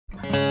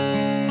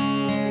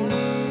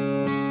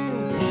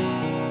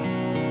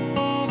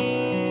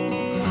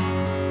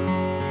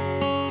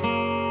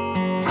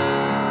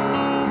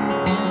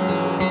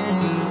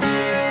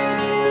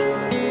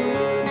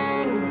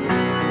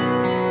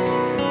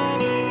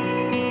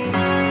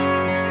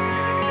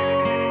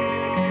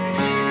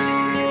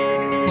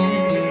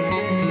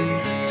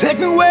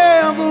me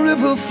where the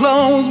river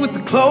flows, with the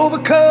clover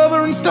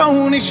cover and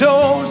stony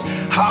shores.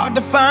 Hard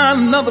to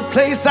find another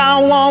place I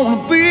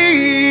wanna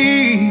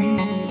be.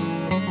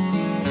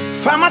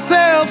 Find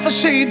myself a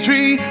shade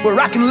tree where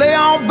I can lay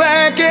on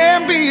back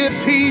and be at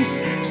peace.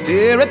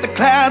 Stare at the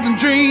clouds and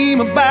dream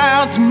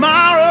about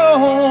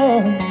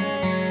tomorrow.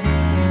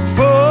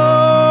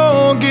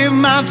 Forgive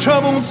my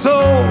troubled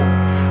soul,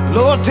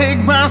 Lord, take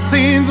my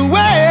sins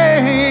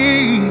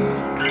away.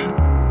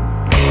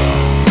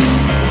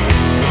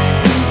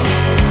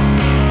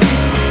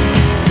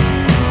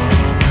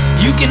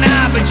 You can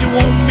hide, but you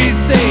won't be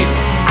safe.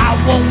 I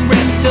won't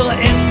rest till I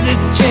end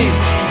this chase.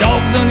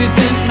 Dogs on your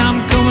scent, and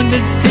I'm coming to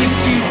take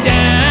you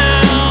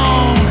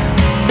down.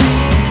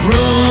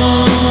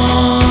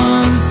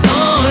 Run,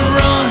 son,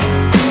 run.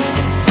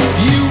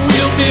 You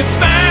will be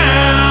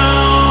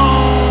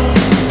found.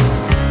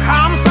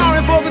 I'm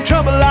sorry for the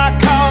trouble I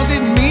caused.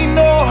 Didn't mean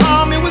no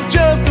harm, it was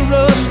just a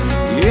rush.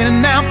 In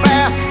and out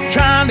fast,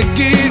 trying to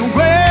get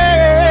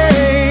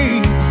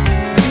away.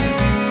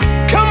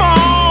 Come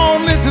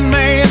on, listen,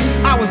 man,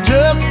 I was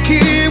just a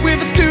kid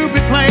with a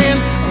stupid plan.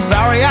 I'm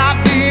sorry I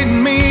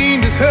didn't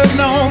mean to hurt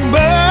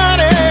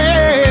nobody.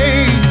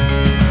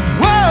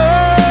 Whoa,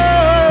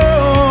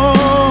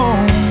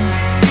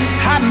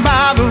 hiding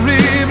by the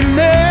river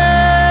now.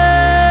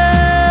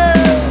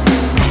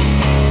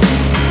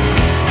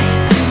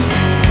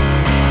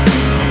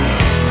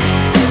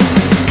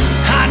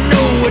 I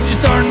know what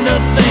you're starting to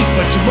think,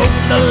 but you broke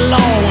the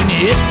law when you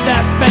hit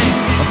that bank.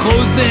 I'm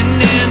closing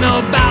in,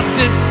 about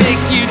to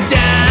take you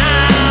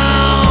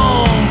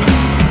down.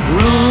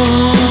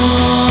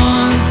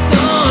 Run,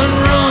 son,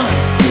 run.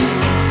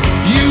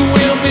 You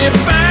will be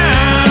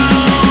found.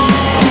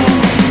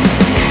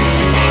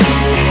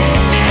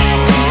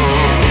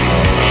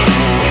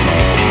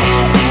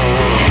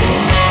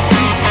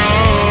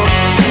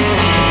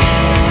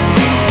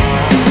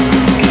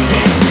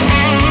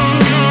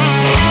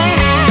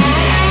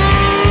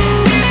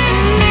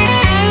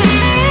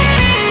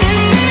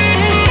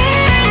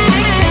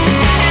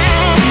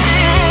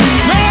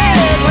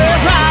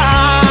 Reckless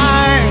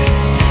life,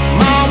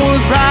 Mom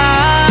was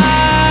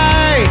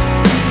right.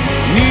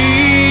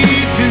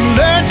 Need to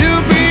learn to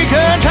be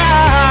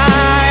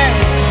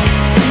contrite.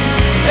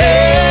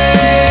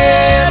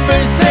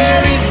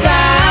 Adversary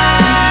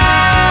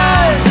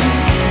side,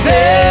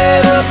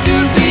 set up to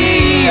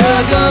be a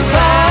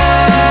gunfight.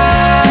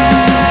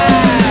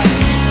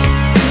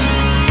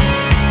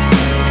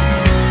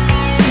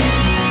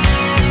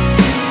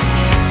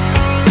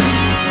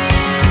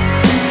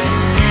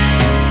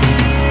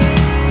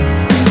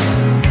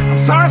 I'm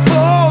sorry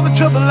for the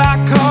trouble I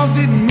caused.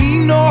 Didn't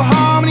mean no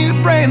harm, need a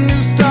brand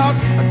new start.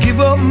 I give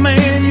up,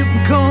 man, you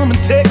can come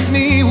and take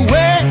me away.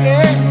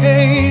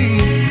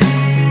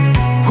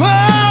 Whoa,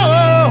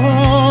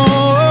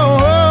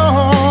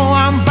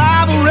 I'm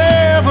by the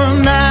river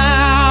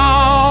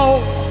now.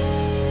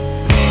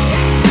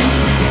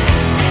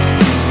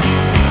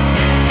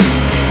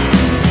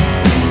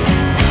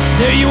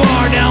 There you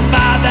are down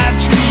by that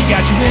tree.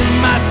 Got you in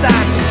my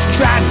sights, don't you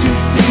try to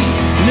flee.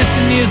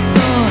 Listen here,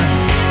 son,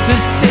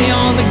 just stay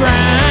on the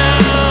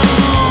ground.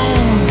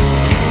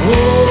 Whoa,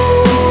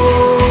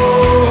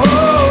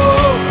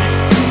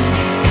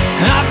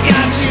 I've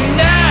got you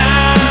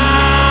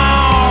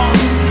now.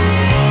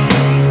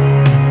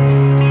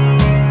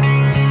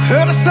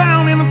 Heard a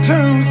sound and I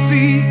turned to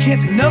see.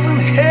 Can't see nothing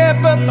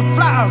ahead but the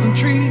flowers and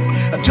trees.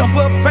 I jump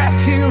up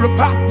fast, hear a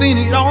pop, then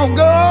it all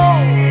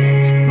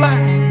goes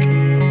black.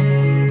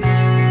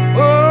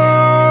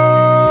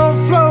 Oh,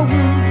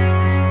 floating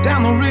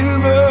down the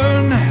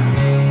river now.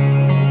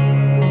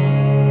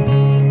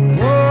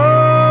 Whoa,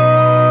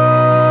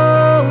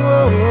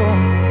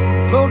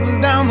 floating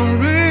down the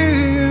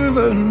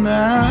river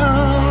now.